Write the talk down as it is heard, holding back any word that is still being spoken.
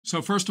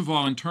So first of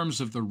all, in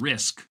terms of the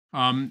risk,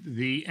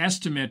 the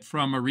estimate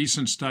from a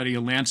recent study, a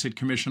Lancet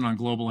Commission on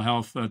Global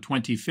Health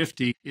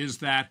 2050, is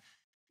that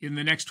in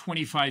the next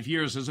 25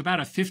 years, there's about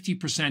a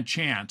 50%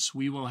 chance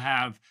we will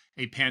have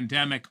a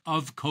pandemic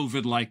of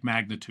COVID-like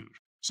magnitude.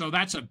 So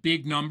that's a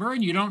big number,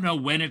 and you don't know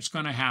when it's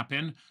going to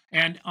happen.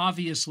 And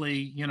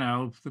obviously,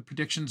 the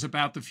predictions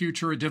about the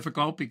future are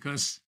difficult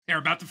because they're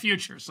about the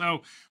future.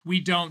 So we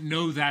don't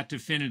know that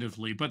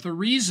definitively. But the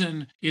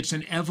reason it's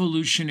an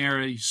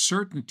evolutionary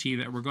certainty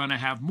that we're going to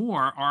have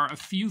more are a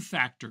few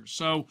factors.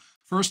 So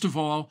first of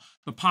all,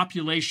 the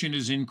population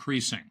is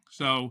increasing.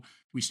 So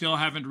we still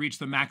haven't reached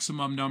the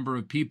maximum number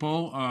of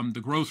people. The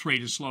growth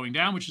rate is slowing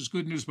down, which is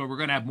good news, but we're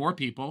going to have more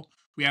people.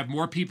 We have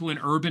more people in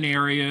urban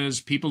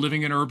areas, people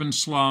living in urban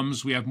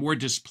slums. We have more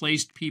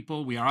displaced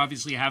people. We are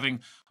obviously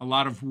having a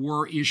lot of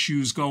war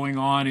issues going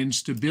on,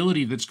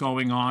 instability that's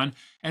going on.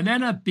 And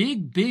then a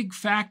big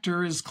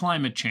factor is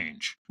climate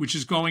change, which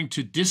is going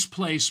to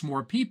displace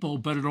more people,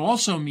 but it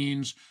also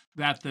means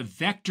that the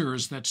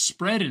vectors that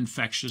spread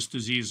infectious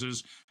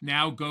diseases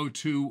now go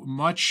to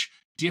much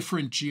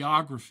different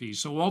geographies.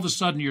 So all of a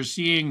sudden you're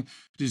seeing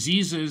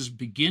diseases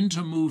begin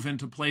to move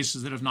into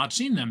places that have not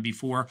seen them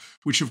before,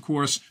 which of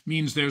course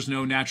means there's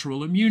no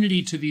natural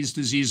immunity to these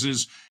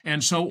diseases.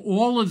 And so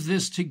all of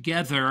this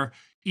together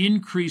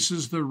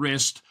increases the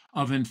risk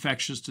of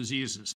infectious diseases.